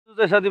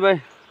साथीभाइ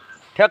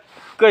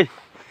ठ्याक्कै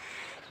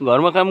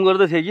घरमा काम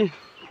गर्दै थिएँ कि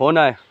फोन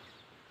आयो।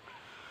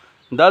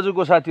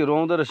 दाजुको साथीहरू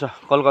आउँदो रहेछ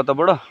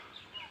कलकत्ताबाट।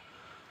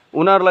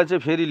 उनीहरूलाई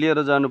चाहिँ फेरि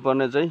लिएर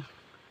जानुपर्ने चाहिँ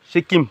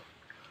सिक्किम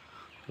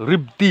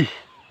रिब्दी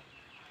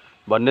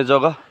भन्ने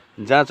जग्गा,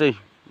 जहाँ चाहिँ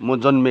म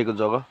जन्मेको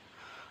जग्गा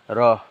र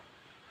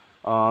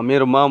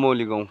मेरो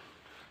मामौली गाउँ।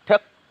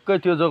 ठ्याक्कै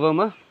त्यो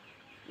जग्गामा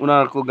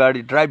उनीहरूको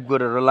गाडी ड्राइभ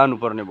गरेर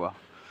लानुपर्ने भयो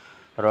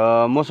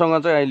र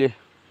मसँग चाहिँ अहिले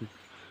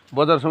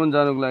बजारसम्म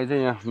जानुको लागि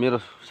चाहिँ यहाँ मेरो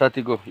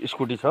साथीको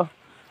स्कुटी छ,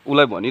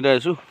 उसलाई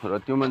भनिरहेछु र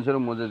त्यो मान्छे र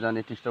म चाहिँ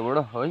जाने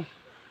टिस्टाबाट है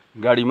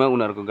गाडीमा,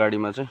 उनीहरूको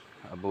गाडीमा चाहिँ।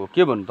 अब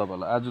के भन्नु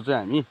तपाईँलाई, आज चाहिँ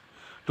हामी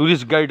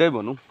टुरिस्ट गाइडै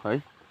भनौँ है।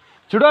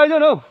 छिटो आइज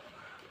न हौ,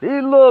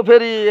 ढिलो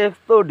फेरि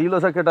यस्तो ढिलो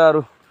छ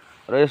केटाहरू।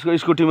 र यसको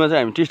स्कुटीमा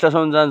चाहिँ हामी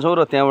टिस्टासम्म जान्छौँ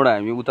र त्यहाँबाट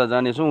हामी उता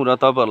जानेछौँ र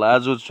तपाईँहरूलाई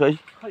आज चाहिँ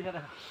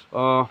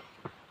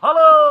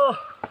हेलो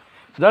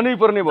जानै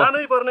पर्ने भयो,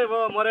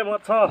 मरे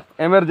मत छ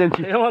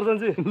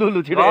इमर्जेन्सी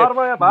लुलु छिटो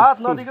भात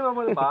नदिकन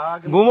मैले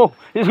भाग घुमौँ,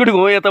 स्कुटी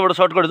घुमौँ, यताबाट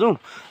सर्टकट जाउँ।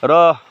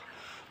 र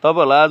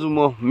तपाईँहरूलाई आज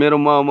म मेरो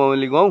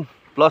मामौली गाउँ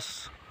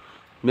प्लस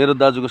मेरो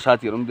दाजुको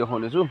साथीहरू पनि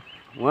देखाउने छु।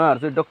 उहाँहरू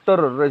चाहिँ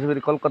डक्टरहरू रहेछ,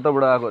 फेरि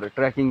कलकत्ताबाट आएको अरे,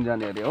 ट्रेकिङ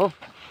जाने अरे हो।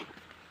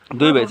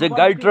 दुई भाइ चाहिँ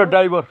गाइड र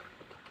ड्राइभर।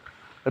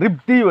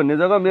 रिब्दी भन्ने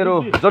जग्गा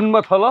मेरो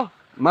जन्मथलो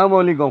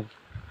मामौली गाउँ,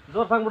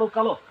 जोरथाङबाट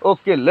उकालो।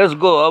 Okay let's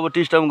go. अब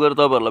टिस्टामा गएर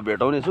तपाईँहरूलाई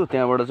भेटाउने छु,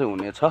 त्यहाँबाट चाहिँ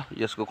हुनेछ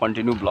यसको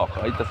कन्टिन्यू ब्लग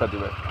है त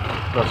साथीभाइ।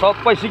 र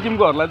सबै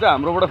सिक्किमकोहरूलाई चाहिँ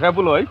हाम्रोबाट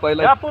फ्यापुलो है,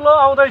 पहिला फ्यापुलो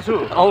आउँदैछौँ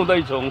जाउँ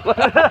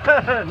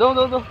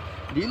जाउँ जाउँ,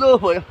 ढिलो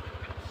भयो।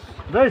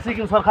 जय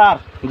सिक्किम सरकार,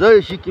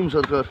 जय सिक्किम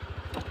सरकार।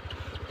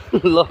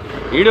 ल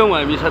हिँड्यौँ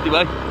हामी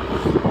साथीभाइ।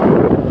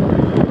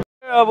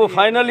 अब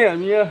फाइनली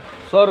हामी यहाँ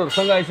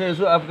सरहरूसँग आइसकेको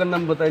छु। आपका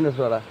नाम बताइनुहोस्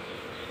होला।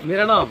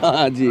 मेरा नाम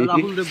हाँ जी,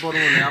 राहुल देव बर्मन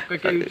है। आपका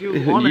क्या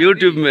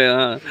यूट्यूब में?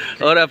 हाँ।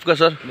 और आपका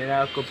सर?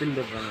 मेरा कपिल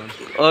देव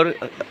बर्मन। और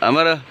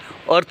हमारा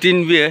और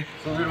 3 भी है।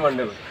 सुबीर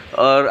मंडल।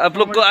 और आप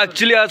लोग को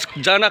एक्चुअली आज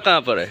जाना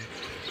कहाँ पर है?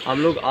 हम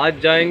लोग आज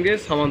जाएंगे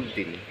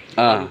सामंतदिनी,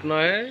 रुकना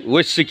है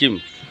वेस्ट सिक्किम।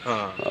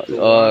 हाँ,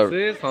 और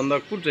से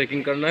सांदकपुर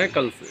ट्रैकिंग करना है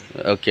कल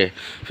से। ओके,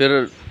 फिर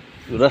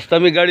रास्ता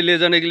में गाड़ी ले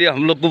जाने के लिए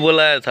हम लोग को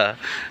बुलाया था।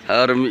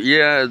 और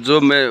ये जो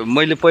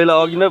मैले पहिला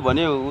अघि नै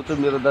भने, ऊ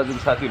चाहिँ मेरो दाजुको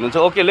साथी हुनुहुन्छ।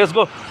 ओके लेट्स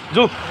गो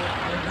जाउँ।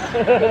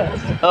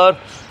 और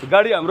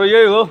गाडी हाम्रो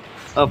यही हो,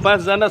 5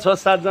 जना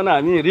 6-7 जना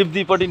हामी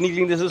रिब्दीपट्टि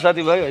निक्लिँदैछौँ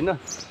साथीभाइ होइन।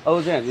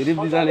 अब चाहिँ हामी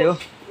रिब्दी जाने हो।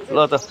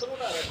 ल त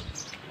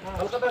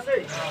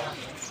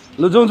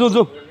ल जाउँ जाउँ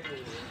जाउँ।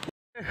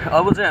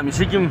 अब चाहिँ हामी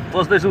सिक्किम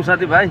पस्दैछौँ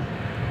साथीभाइ।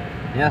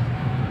 यहाँ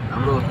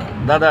हाम्रो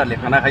दादाहरूले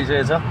खाना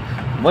खाइसकेको छ,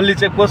 मल्ली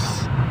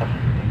चेकपोस्ट।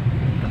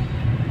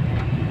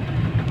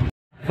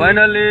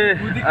 फाइनली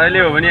अहिले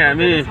हो भने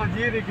हामी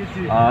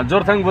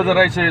जोरथाङ बजार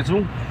आइसकेको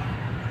छौँ।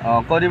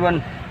 करिबन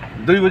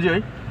 2 बजी है,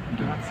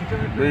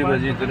 2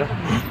 बजीतिर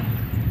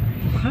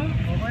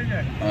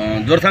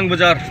जोरथाङ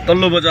बजार,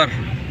 तल्लो बजार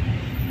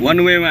वान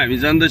वेमा हामी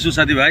जाँदैछौँ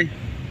साथीभाइ।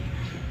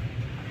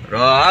 र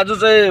आज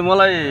चाहिँ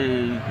मलाई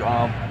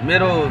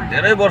मेरो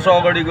धेरै वर्ष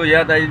अगाडिको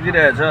याद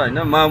आइदिइरहेछ होइन।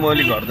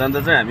 मामौली घर जाँदा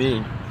चाहिँ हामी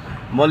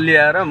मल्ली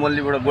आएर,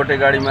 मल्लीबाट गोटे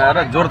गाडीमा आएर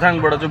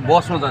जोरथाङबाट चाहिँ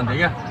बसमा जान्थ्यो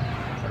क्या।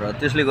 र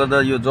त्यसले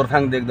गर्दा यो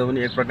जोरथाङ देख्दा पनि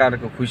एक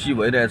प्रकारको खुसी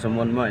भइरहेछ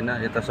मनमा होइन।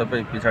 यता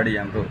सबै पछाडि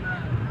हाम्रो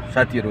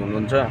साथीहरू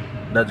हुनुहुन्छ,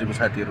 दाजुको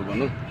साथीहरू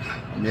भनौँ,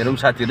 मेरो पनि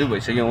साथीहरू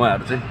भइसक्यो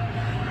उहाँहरू चाहिँ।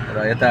 र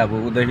यता अब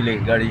उदेखिले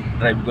गाडी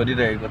ड्राइभ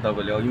गरिरहेको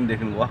तपाईँले अघि पनि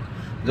देख्नुभयो।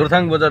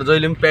 जोरथाङ बजार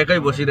जहिले पनि प्याकै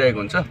बसिरहेको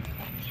हुन्छ।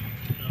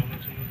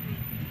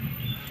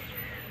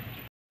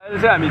 अहिले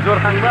चाहिँ हामी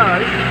जोरथाङमा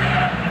है,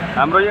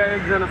 हाम्रो यहाँ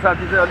एकजना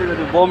साथी चाहिँ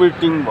अलिकति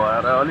भोमिटिङ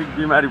भएर अलिक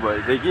बिमारी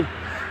भयो चाहिँ कि,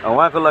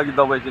 उहाँको लागि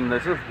दबाई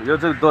किन्दैछु। यो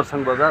चाहिँ जोरथाङ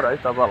बजार है,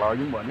 तपाईँहरूलाई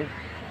अघि पनि भने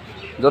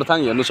जोरथाङ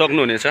हेर्नु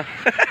सक्नुहुनेछ।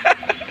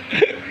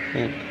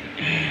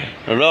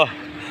 र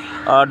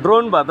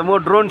ड्रोन भए त म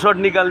ड्रोन सट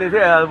निकाल्ने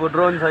थिएँ, अब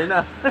ड्रोन छैन।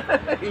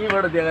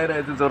 यहीँबाट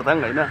देखाइरहेको छु जोरथाङ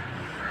होइन।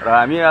 र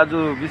हामी आज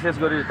विशेष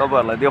गरी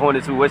तपाईँहरूलाई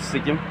देखाउने छु वेस्ट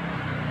सिक्किम,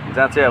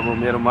 जहाँ चाहिँ अब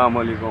मेरो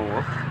मामौली गाउँ हो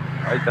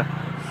है त।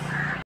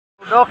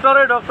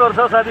 डक्टरै डक्टर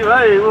छ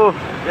साथीभाइ। ऊ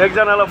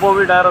एकजनालाई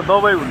कोभिड आएर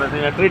दबाई हुँदैछ,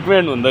 यहाँ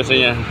ट्रिटमेन्ट हुँदैछ,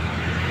 यहाँ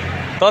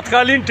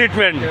तत्कालीन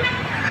ट्रिटमेन्ट।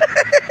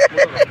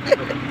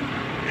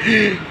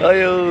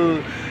 अयो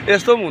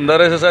यस्तो पनि हुँदो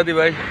रहेछ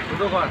साथीभाइ।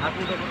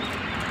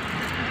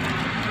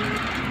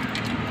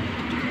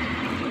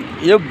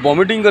 ये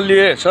वॉमिटिंग कर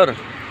लिए सर,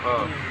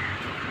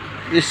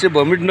 इससे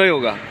वॉमिट नहीं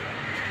होगा।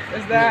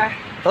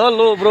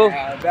 Hello bro,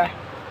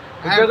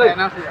 thank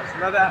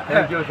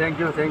you thank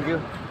you thank you.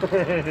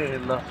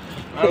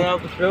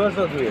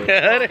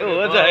 अरे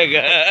हो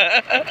जाएगा,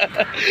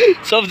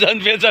 सब जान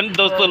पहचान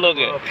दोस्तों लोग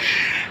है।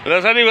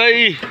 र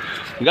साथीभाइ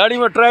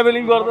गाडीमा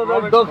ट्राभलिङ गर्दा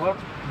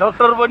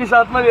डक्टर पनि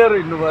साथमा लिएर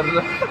हिँड्नुपर्छ।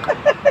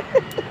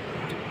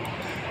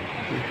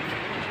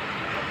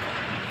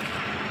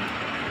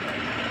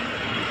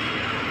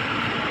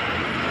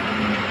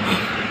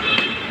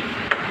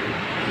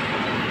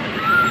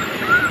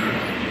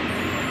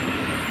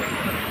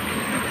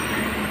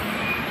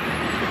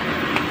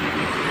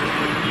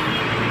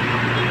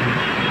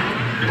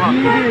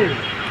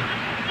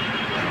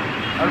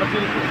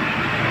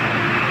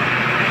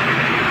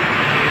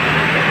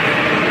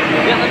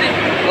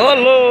 ओ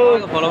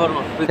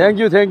हेलो थ्याङ्क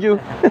यू ल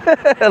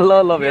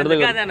ल भेट्दै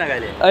कहाँ जान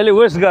कहिले अहिले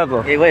वेस्ट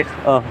गएको ए वेट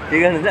अँ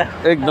ठिक हुन्छ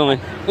एकदमै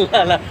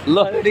ल ल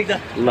ठिक छ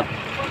ल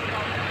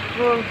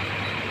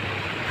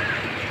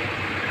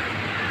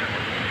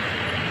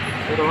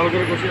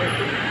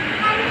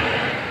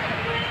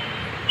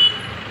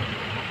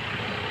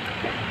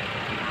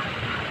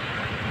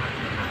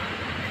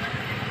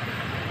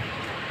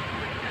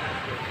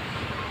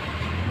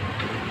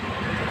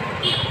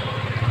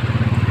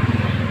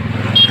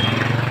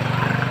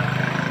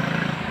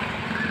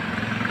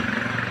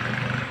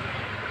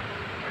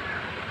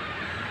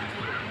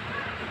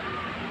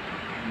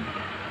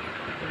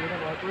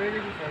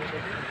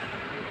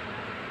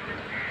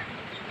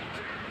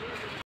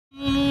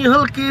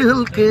हल्के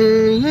हल्के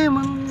ये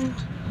मन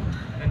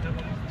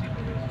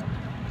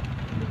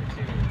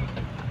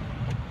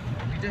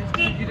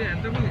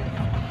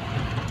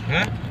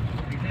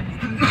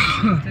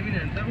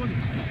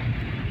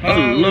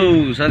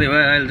हेलो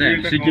साथीभाइ अहिले चाहिँ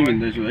हामी सिक्किम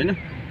हिँड्दैछु होइन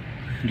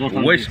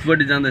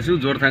वेस्टपट्टि जाँदैछु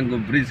जोरथाङको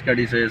ब्रिज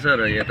काटिसकेको छ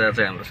र यता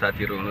चाहिँ हाम्रो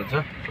साथीहरू हुनुहुन्छ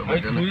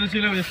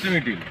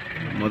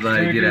मजा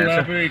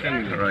आइदिरहेछ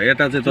र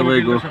यता चाहिँ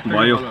तपाईँको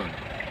भयो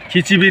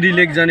खिचिबिरी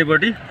लेक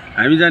जानेपट्टि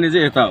हामी जाने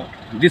चाहिँ यता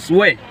हो this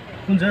way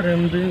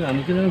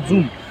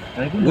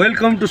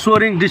welcome to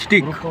Soreng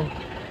district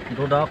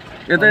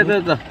यता यता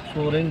यता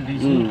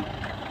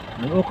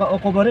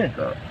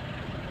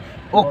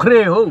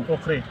ओख्रे हो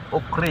ओख्रे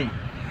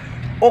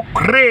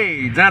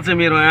ओख्रे जहाँ चाहिँ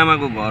मेरो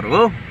आमाको घर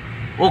हो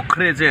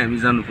ओख्रे चाहिँ हामी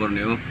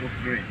जानुपर्ने हो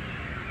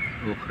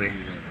ओख्रे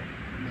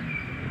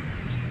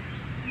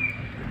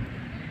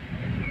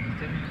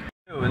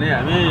भने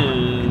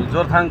हामी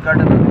जोरथाङ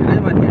काटेर धेरै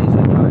माथि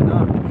आइसक्यो होइन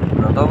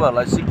र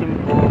तपाईँहरूलाई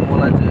सिक्किमको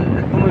मलाई चाहिँ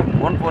एकदमै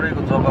मन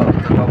परेको जग्गाहरू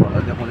चाहिँ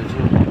तपाईँहरूलाई देखाउने छु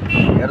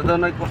हेर्दा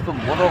नै कस्तो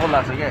मजाको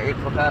लाग्छ क्या एक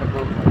प्रकारको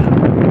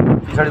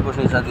पछाडि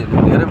बस्ने साथीहरू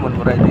धेरै मन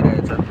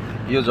पराइदिइरहेछ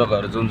यो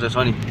जग्गाहरू जुन चाहिँ छ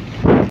नि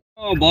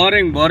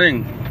भरेङ भरेङ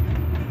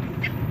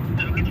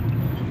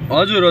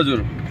हजुर हजुर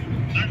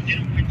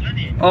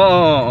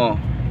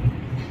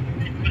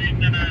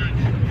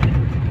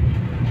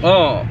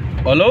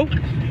हेलो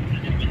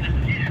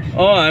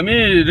हामी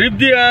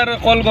रिब्दी आएर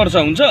कल गर्छ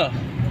हुन्छ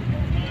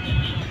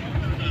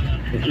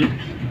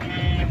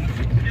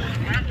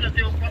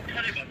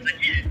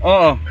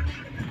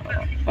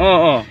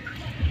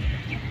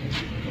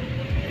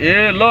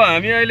ए ल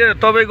हामी अहिले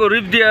तपाईँको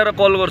रिब्दी आएर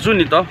कल गर्छु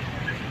नि त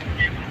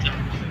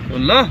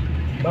ल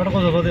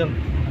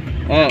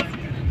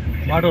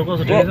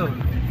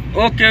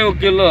ओके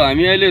ओके ल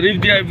हामी अहिले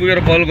रिब्दी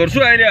आइपुगेर कल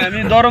गर्छु अहिले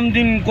हामी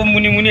दरमदिनको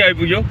मुनि मुनि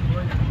आइपुग्यो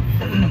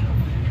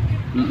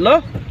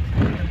ल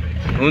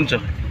हुन्छ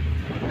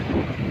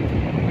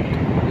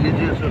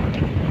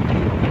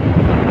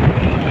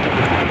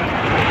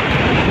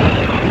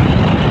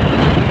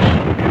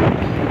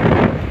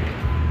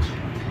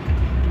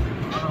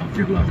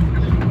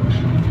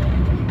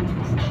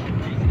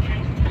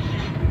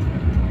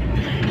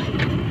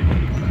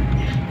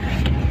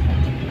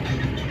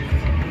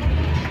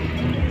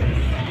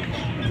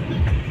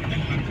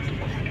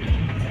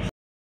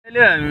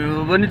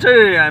अहिले पनि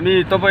चाहिँ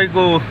हामी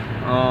तपाईँको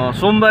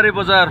सोमबारे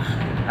बजार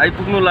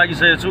आइपुग्नु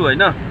लागिसकेको छु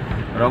होइन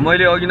र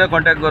मैले अघि नै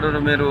कन्ट्याक्ट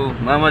गरेर मेरो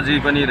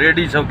मामाजी पनि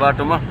रेडी छ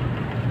बाटोमा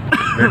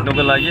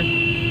भेट्नुको लागि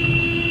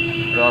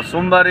र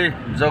सोमबारे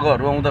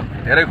जग्गाहरू आउँदा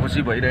धेरै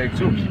खुसी भइरहेको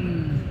छु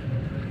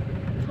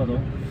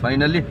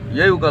फाइनली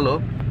यही उकालो हो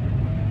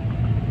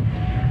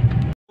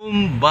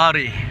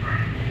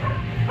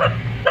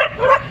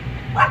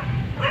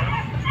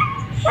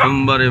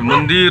सोमबारे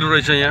मन्दिर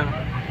रहेछ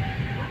यहाँ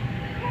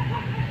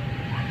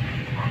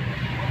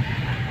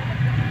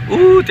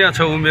त्यहाँ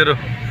छ ऊ मेरो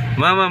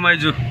मामा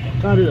माइजू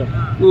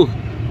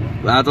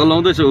हात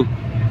हल्लाउँदैछ ऊ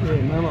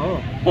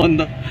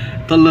अन्त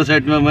तल्लो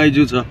साइडमा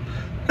माइजू छ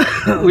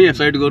ऊ यहाँ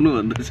साइड गर्नु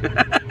भन्दैछ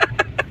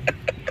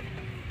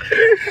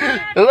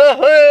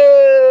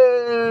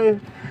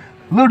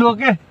लु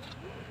ढोके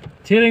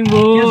छिरिङ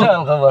के छ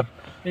खबर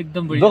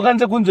एकदम दोकान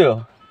चाहिँ कुन चाहिँ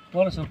हो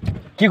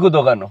के को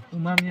दोकान हो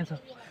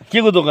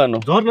के को दोकान हो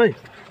झर्नै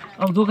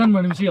अब दोकान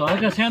भनेपछि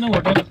हल्का सानो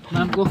होटल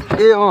नामको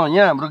ए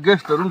यहाँ हाम्रो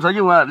गेस्टहरू पनि छ कि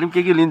उहाँहरूले पनि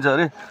के लिन्छ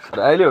अरे र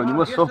अहिले हो नि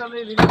म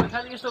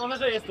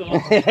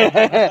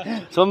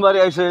सोमबारे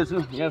आइसकेको छु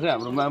यहाँ चाहिँ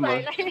हाम्रो माम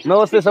भयो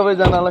नमस्ते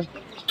सबैजनालाई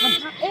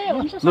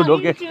लु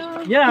ढोके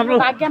यहाँ हाम्रो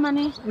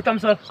उत्तम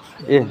सर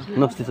ए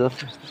नमस्ते सर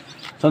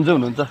सन्चै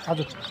हुनुहुन्छ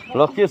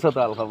ल के छ त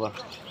हालखबर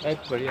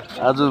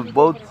आज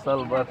बहुत साल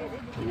बाद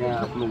यहाँ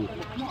आफ्नो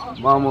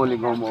मामौली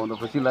गाउँमा आउँदा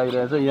खुसी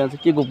लागिरहेछ यहाँ चाहिँ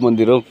के को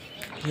मन्दिर हो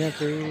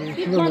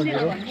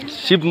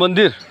शिव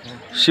मन्दिर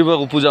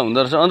शिवको पूजा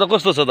हुँदो रहेछ अन्त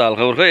कस्तो छ त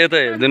हालखबर खै यता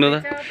हेरिदिनु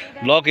त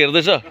ब्लग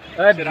हेर्दैछ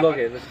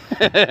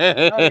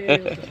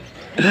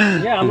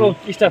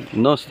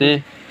नमस्ते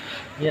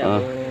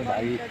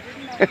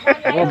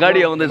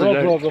गाडी आउँदैछ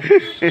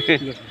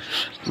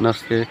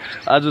नमस्ते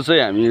आज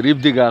चाहिँ हामी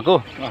रिब्दी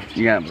गएको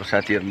यहाँ हाम्रो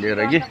साथीहरू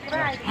लिएर कि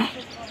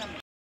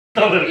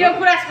यो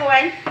गुराँसको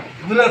वाइन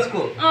गुराँसको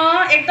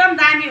एकदम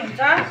दामी हुन्छ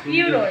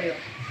प्योर हो यो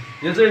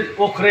यो चाहिँ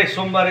ओख्रे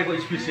सोमबारेको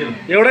स्पेसियल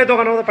एउटै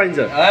दोकानमा त पाइन्छ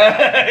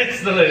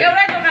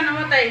एउटै दोकानमा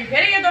मात्रै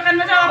फेरि यो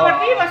दोकानमा चाहिँ अफर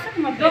दिइबस्छ नि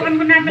म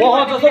दोकानको नाम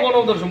मह जस्तो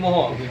बनाउँदो रहेछ मह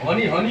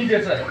हनी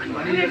जैसा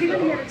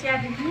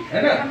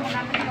हैन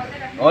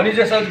हनी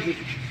जैसा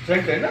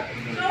सेन्ट हैन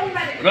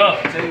र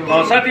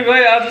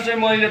साथीभाइ आज चाहिँ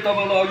मैले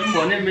तपाईँलाई अघि पनि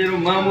भने मेरो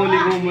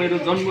मामोलीको मेरो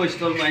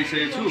जन्मस्थलमा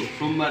आइसकेको छु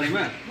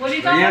सोमबारेमा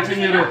यहाँ चाहिँ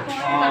मेरो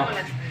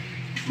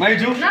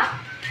माइजू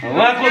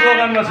उहाँको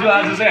दोकानमा छु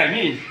आज चाहिँ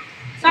हामी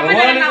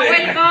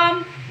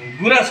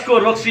गुराँसको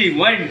रक्सी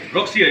वाइन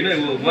रक्सी होइन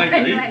वाइन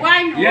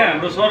है यहाँ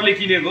हाम्रो सरले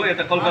किनेको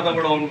यता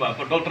कलकत्ताबाट आउनु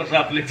भएको डाक्टर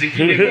साहबले चाहिँ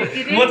किनेको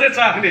म चाहिँ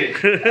चाख्ने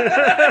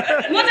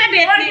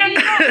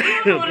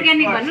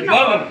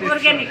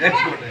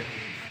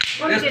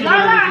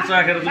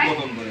चाखेर चाहिँ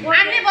बताउनु पर्यो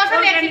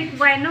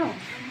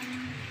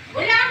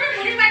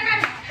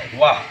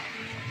वाह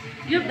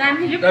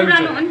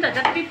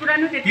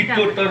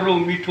तितो टर्रो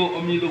मिठो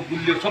अमिलो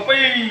गुलियो सबै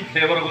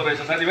फ्लेभरको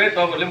रहेछ साथीभाइ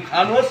तपाईँहरूले पनि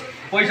खानुहोस्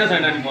पैसा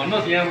छैन भने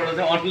भन्नुहोस् यहाँबाट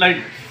चाहिँ अनलाइन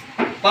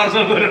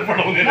पार्सल गरेर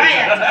पठाउने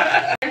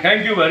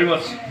थ्याङ्क यू भेरी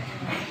मच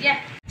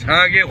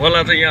छागे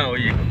खोला चाहिँ यहाँ हो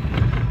ये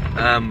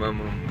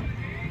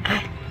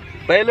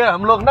पहले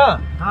हम लोग ना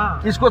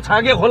इसको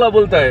छागे खोला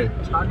बोलता है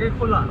छागे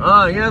खोला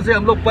हाँ यहाँ से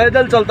हम लोग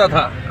पैदल चलता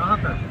था कहाँ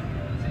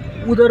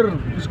तक उधर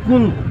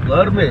स्कूल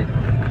घर में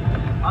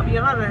अब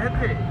यहाँ रहे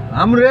थे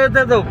हम रहे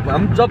थे तो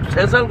हम जब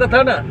 6 साल का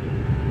था ना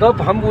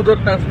तब हम उधर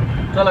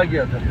चला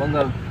गया था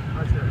बंगाल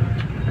अच्छा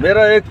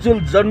मेरा एक्चुअल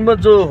जन्म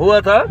जो हुआ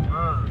था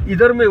हाँ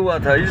इधर में हुआ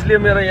था इसलिए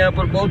मेरा यहाँ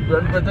पर बहुत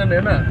जान पहचान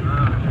है ना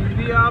फिर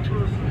भी आप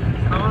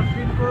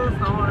सावरदिन को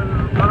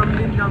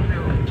परमदिन जानते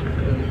हो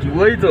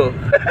वही तो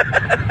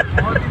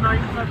बहुत ही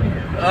नाइंसाफी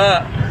है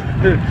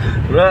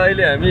र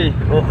अहिले हामी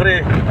ओख्रे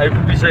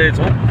आइपुगिसकेका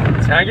छौँ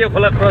छ्यागे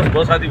खोला क्रस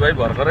भयो साथीभाइ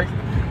भर्खरै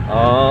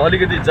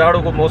अलिकति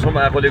जाडोको मौसम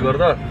आएकोले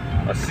गर्दा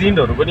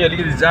सिनहरू पनि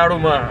अलिकति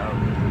जाडोमा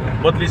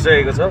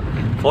बदलिसकेको छ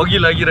फगी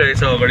लागिरहेको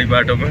छ अगाडि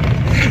बाटोमा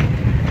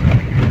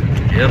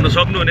हेर्न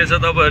सक्नुहुनेछ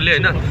तपाईँहरूले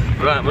होइन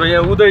र हाम्रो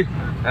यहाँ उदय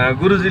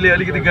गुरुजीले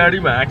अलिकति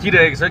गाडीमा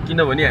हाँकिरहेको छ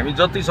किनभने हामी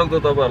जति सक्दो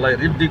तपाईँहरूलाई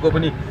रिप्डीको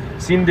पनि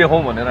सिन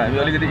देखाउँ भनेर हामी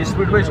अलिकति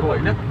स्पिडमै छौँ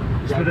होइन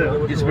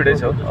स्पिडै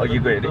छ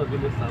अघिको हेरी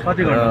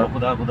कति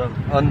घन्टा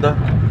अन्त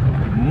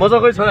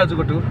मजाकै छ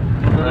आजको टुर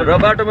र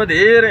बाटोमा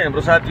धेरै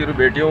हाम्रो साथीहरू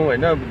भेट्यौँ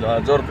होइन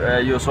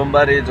यो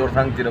सोमबारे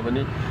जोरथाङतिर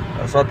पनि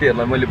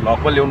साथीहरूलाई मैले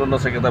भ्लगमा ल्याउन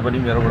नसके तापनि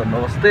मेरोबाट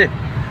नमस्ते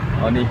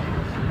अनि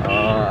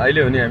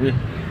अहिले भने हामी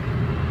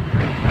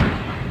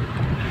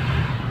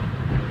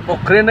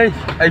ओख्रे नै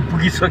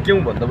आइपुगिसक्यौँ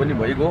भन्दा पनि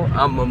भइगयो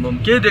आम्माम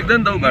केही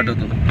देख्दैन त बाटो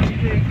त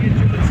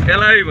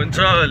यसलाई भन्छ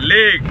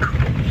लेक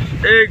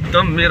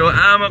एकदम मेरो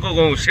आमाको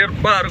गाउँ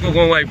शेर्पाहरूको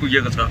गाउँ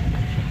आइपुगेको छ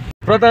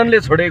प्रधानले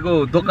छोडेको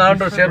दोकान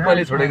र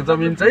शेर्पाले छोडेको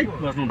जमिन चाहिँ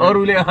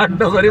अरूले हाट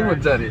नगरे पनि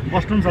हुन्छ अरे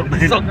बस्नु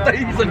पनि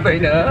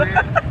सक्दैन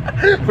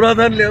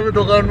प्रधानले अब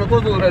दोकानमा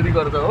कस्तो उरानी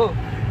गर्छ हो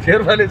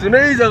शेर्पाले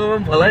जुनै जग्गामा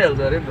पनि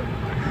फलाइहाल्छ अरे नि त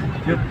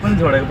त्यो पनि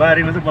छोडेको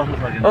बारीमा चाहिँ बस्नु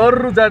सकेन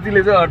अरू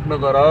जातिले चाहिँ हट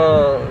नगर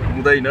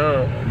हुँदैन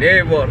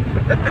नेभर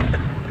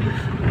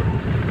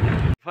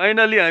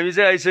फाइनली हामी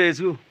चाहिँ आइसकेको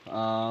छु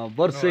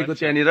वर्षेको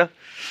त्यहाँनिर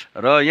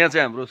र यहाँ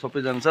चाहिँ हाम्रो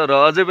सबैजना छ र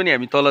अझै पनि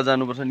हामी तल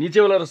जानुपर्छ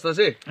निचेवाला रास्ता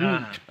चाहिँ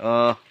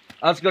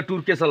आज का टूर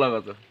कैसा लगा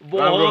था?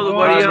 बहुत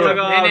बढ़िया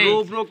लगा।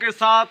 GoPro के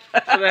साथ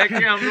रह के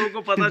हम लोगों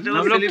को पता चला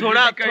हम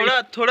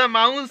लोग थोड़ा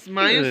मायूस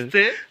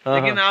थे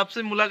लेकिन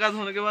आपसे मुलाकात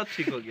होने के बाद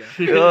ठीक हो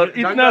गया और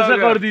इतना सा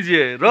कर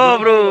दीजिए र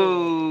ब्रो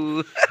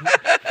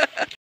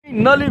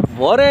नली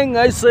भर्याङ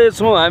आइसकेको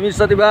छौँ हामी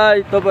साथीभाइ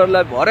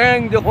तपाईँहरूलाई भर्याङ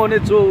देखाउने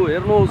छु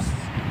हेर्नुहोस्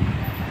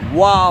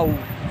वाउ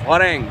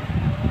भर्याङ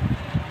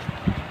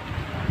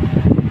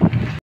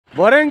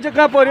भर्याङ चाहिँ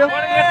कहाँ पर्यो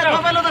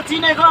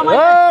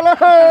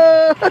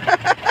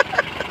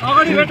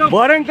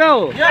भर्याङ कहाँ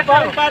हो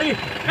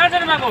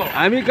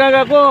हामी कहाँ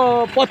गएको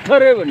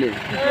पत्थरे भन्ने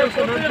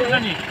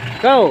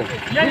कहाँ हो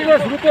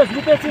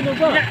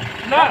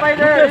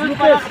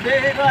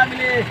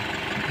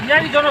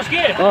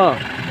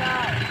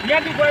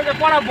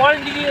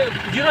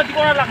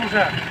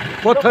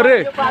पत्थरे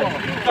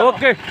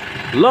ओके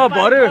ल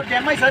भर्यो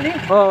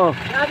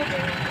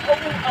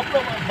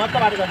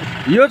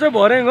यो चाहिँ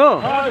भर्याङ हो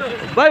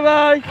बाई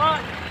बाई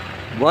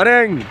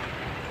भर्याङ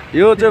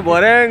यो चाहिँ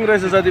भर्याङ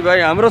रहेछ साथीभाइ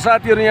हाम्रो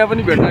साथीहरू यहाँ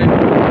पनि भेट्न आयो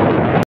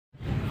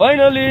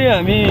फाइनली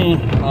हामी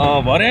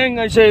भर्याङ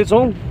आइसकेको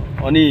छौँ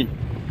अनि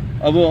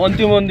अब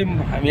अन्तिम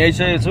हामी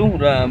आइसकेको छौँ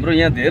र हाम्रो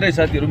यहाँ धेरै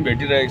साथीहरू पनि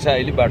भेटिरहेको छ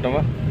अहिले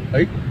बाटोमा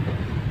है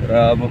र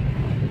अब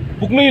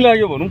पुग्नै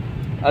लाग्यो भनौँ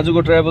आजको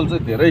ट्राभल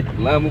चाहिँ धेरै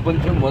लामो पनि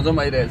थियो मजा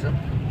पनि आइरहेछ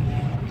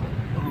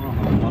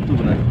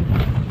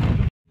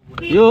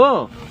यो हो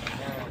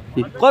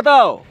कता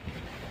हो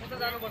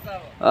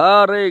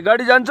अरे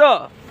गाडी जान्छ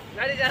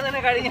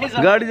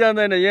गाडी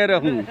जाँदैन यहाँ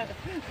राखौँ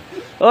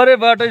अरे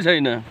बाटै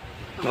छैन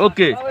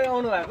ओके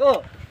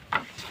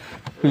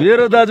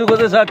मेरो दाजुको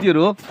चाहिँ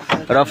साथीहरू हो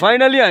र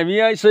फाइनली हामी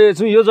आइसकेको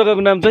छौँ यो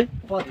जग्गाको नाम चाहिँ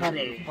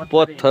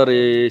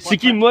पत्थरे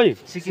सिक्किम है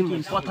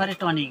पत्थरे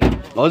टर्निङ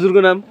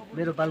हजुरको नाम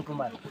मेरो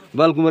बालकुमार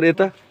बालकुमार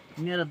यता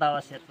मेरो दावा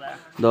शेर्पा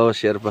दावा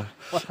शेर्पा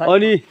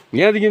अनि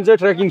यहाँदेखि चाहिँ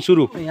ट्रेकिङ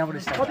सुरु यहाँबाट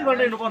कति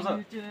घन्टा हिँड्नुपर्छ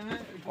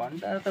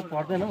घन्टा त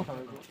पर्दैन हौ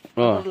तपाईँको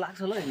अँ। लाग्छ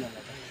ल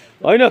हिँड्नलाई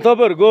होइन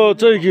तपाईँहरूको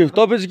चाहिँ के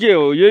तपाईँ चाहिँ के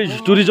हो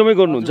यही टुरिज्मै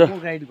गर्नुहुन्छ म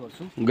गाइड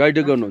गर्छु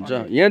गाइडै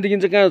गर्नुहुन्छ यहाँदेखि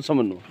चाहिँ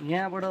कहाँसम्म हो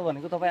यहाँबाट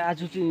भनेको तपाईँ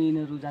आज चाहिँ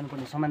यिनीहरू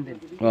जानुपर्ने सामानदेन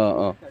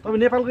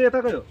तपाईँ नेपालको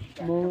यताकै हो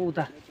म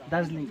उता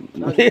दार्जिलिङ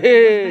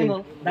ए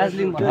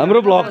दार्जिलिङ भन्दा हाम्रो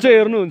ब्लग चाहिँ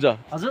हेर्नुहुन्छ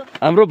हजुर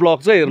हाम्रो ब्लग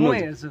चाहिँ म हेर्नुहुन्छ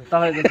हेर्छु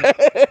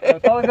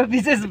तपाईँको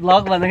विशेष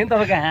भ्लग भन्दाखेरि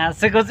तपाईँको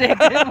हाँसेको चाहिँ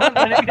एकदमै मन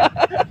परेको।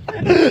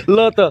 ल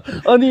त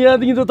अनि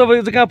यहाँदेखि चाहिँ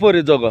तपाईँको चाहिँ कहाँ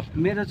पऱ्यो जग्गा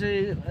मेरो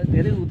चाहिँ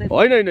धेरै उतै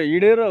होइन होइन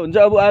हिँडेर हुन्छ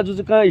अब आज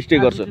चाहिँ कहाँ स्टे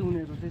आज गर्छ चाहिँ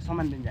उनीहरू चाहिँ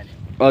सामानदेन जाने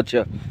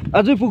अच्छा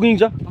आजै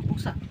पुगिन्छ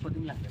पुग्छ कति पनि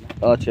लाग्दैन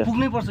अच्छा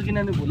पुग्नै पर्छ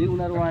किनभने भोलि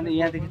उनीहरू उहाँले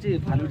यहाँदेखि चाहिँ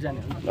फालुट जाने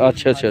हो नि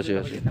अच्छा अच्छा अच्छा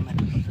अच्छा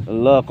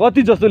ल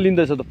कति जस्तो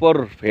लिँदैछ त पर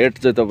हेड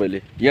चाहिँ तपाईँले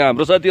यहाँ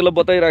हाम्रो साथीहरूलाई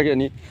बताइराख्यो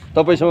नि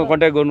तपाईँसँग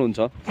कन्ट्याक्ट गर्नुहुन्छ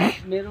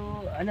मेरो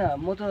होइन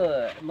म त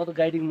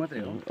गाइडिङ मात्रै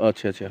हो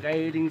अच्छा अच्छा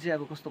गाइडिङ चाहिँ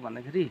अब कस्तो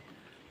भन्दाखेरि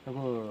अब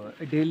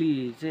डेली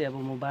चाहिँ अब म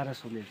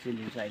 1200ले चाहिँ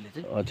लिन्छु अहिले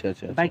चाहिँ अच्छा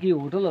अच्छा बाँकी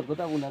होटलहरूको त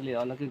अब उनीहरूले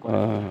अलग्गै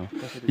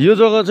गर्छ यो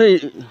जग्गा चाहिँ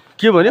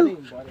के भन्यो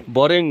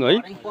बरेङ है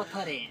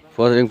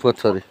बरेङ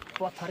पत्थरे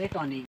पत्थरै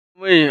टनी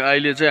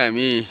अहिले चाहिँ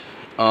हामी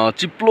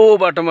चिप्लो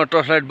बाटोमा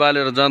टर्च लाइट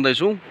बालेर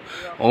जाँदैछौँ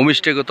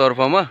होमस्टेको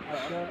तर्फमा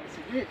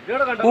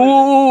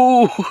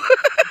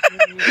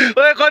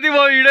ओए कति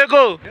भयो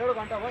हिँडेको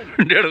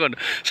 1.5 घन्टा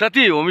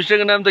साथी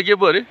होमस्टेको नाम त के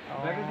पो अरे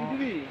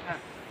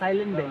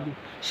silent valley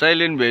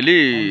silent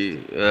valley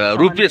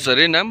Rupesh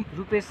अरे नाम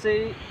रुपेश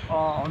चाहिँ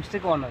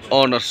होमस्टेको अनर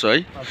अनर्स है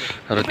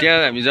र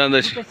त्यहाँ हामी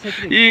जाँदैछौँ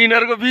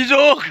यिनीहरूको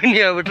बिजोक नि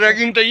अब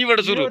ट्रेकिङ त यहीँबाट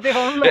सुरु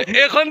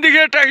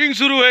एखनदेखि ट्रेकिङ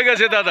सुरु भएको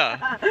छ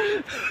दादा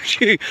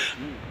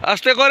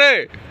आस्ते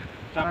करे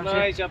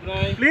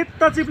प्लित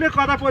त चिप्ले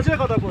कता पस्यो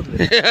कता पस्यो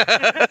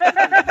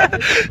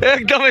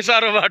एकदमै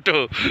साह्रो बाटो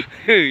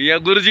यहाँ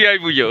गुरुजी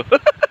आइपुग्यो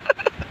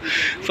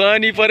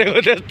पानी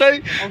परेको त्यस्तै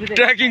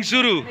ट्रेकिङ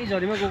सुरु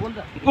झरीमा गएको नि त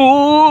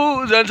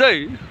ऊ जान्छ है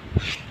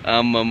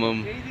आम्माम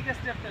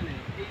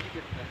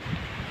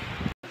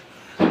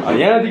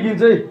यहाँदेखि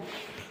चाहिँ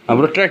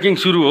हाम्रो ट्रेकिङ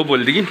सुरु हो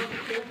भोलिदेखि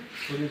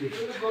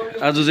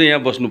आज चाहिँ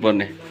यहाँ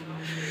बस्नुपर्ने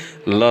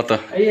ल त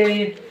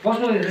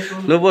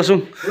ल बसौँ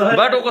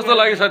बाटो कस्तो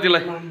लाग्यो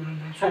साथीलाई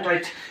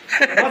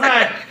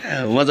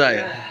मजा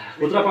आयो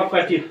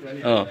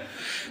अँ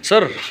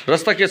सर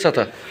रास्ता के छ त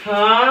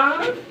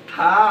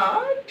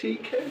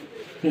ठीक है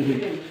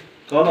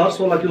कल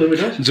 16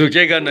 किलोमीटर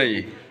झुकेगा नहीं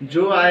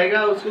जो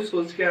आएगा उसको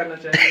सोच के आना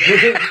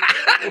चाहिए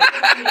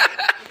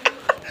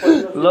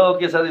ल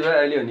ओके साथीभाइ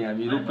अहिले हो नि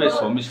हामी रुपेश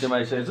होमस्टेमा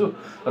आइसकेको छु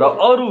र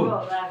अरू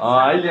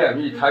अहिले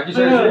हामी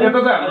थाकिसकेको छु यता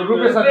चाहिँ हाम्रो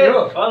रुपेश साथी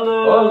हो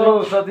हेलो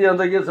साथी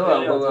अन्त के छ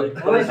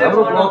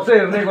हाम्रो ब्लग चाहिँ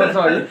हेर्ने गर्छ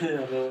है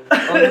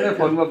अहिले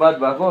फोनमा बात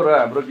भएको र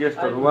हाम्रो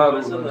गेस्टहरू उहाँहरू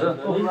हुनुहुन्छ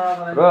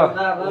र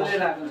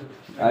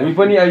हामी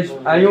पनि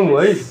आयौँ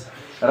है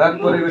रात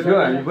परेको थियो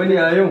हामी पनि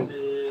आयौँ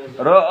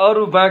र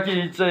अरू बाँकी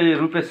चाहिँ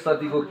रुपेश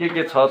साथीको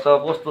के छ त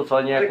कस्तो छ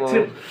यहाँको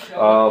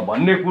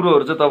भन्ने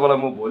कुरोहरू चाहिँ तपाईँलाई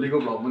म भोलिको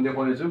भ्लगमा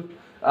देखाउनेछु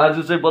आज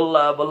चाहिँ बल्ल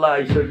बल्ल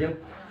आइसक्यौँ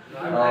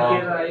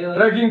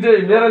ट्रैकिंग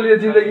चाहिँ मेरा लिए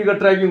जिंदगी का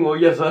ट्रैकिंग हो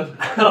गया सर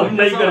हम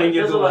नहीं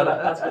करेंगे दोबारा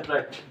आज का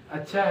ट्रैक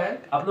अच्छा है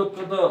आप लोग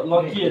को तो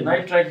लकी है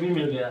नाइट ट्रैक भी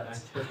मिल गया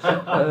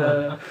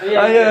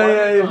आइए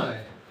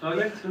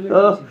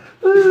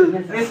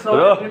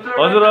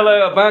हजुरलाई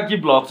बाँकी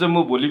भ्लग चाहिँ म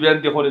भोलि बिहान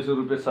देखाउने छु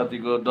रुपेश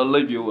साथीको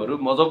डल्लै भ्यूहरू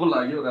मजाको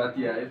लाग्यो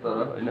राति आयो तर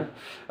हैन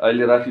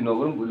अहिले राति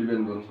नगरौँ भोलि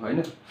बिहान गरौँ हैन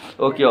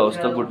ओके हवस्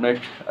त गुड नाइट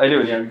अहिले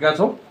भने हामी कहाँ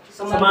छौँ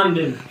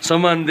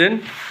समानदेन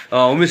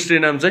होमस्टे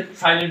नाम चाहिँ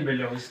silent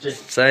valley homestay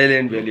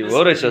silent valley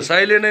हो रहेछ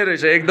साइलेन्टै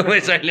रहेछ एकदमै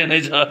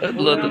साइलेन्टै छ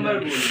ल त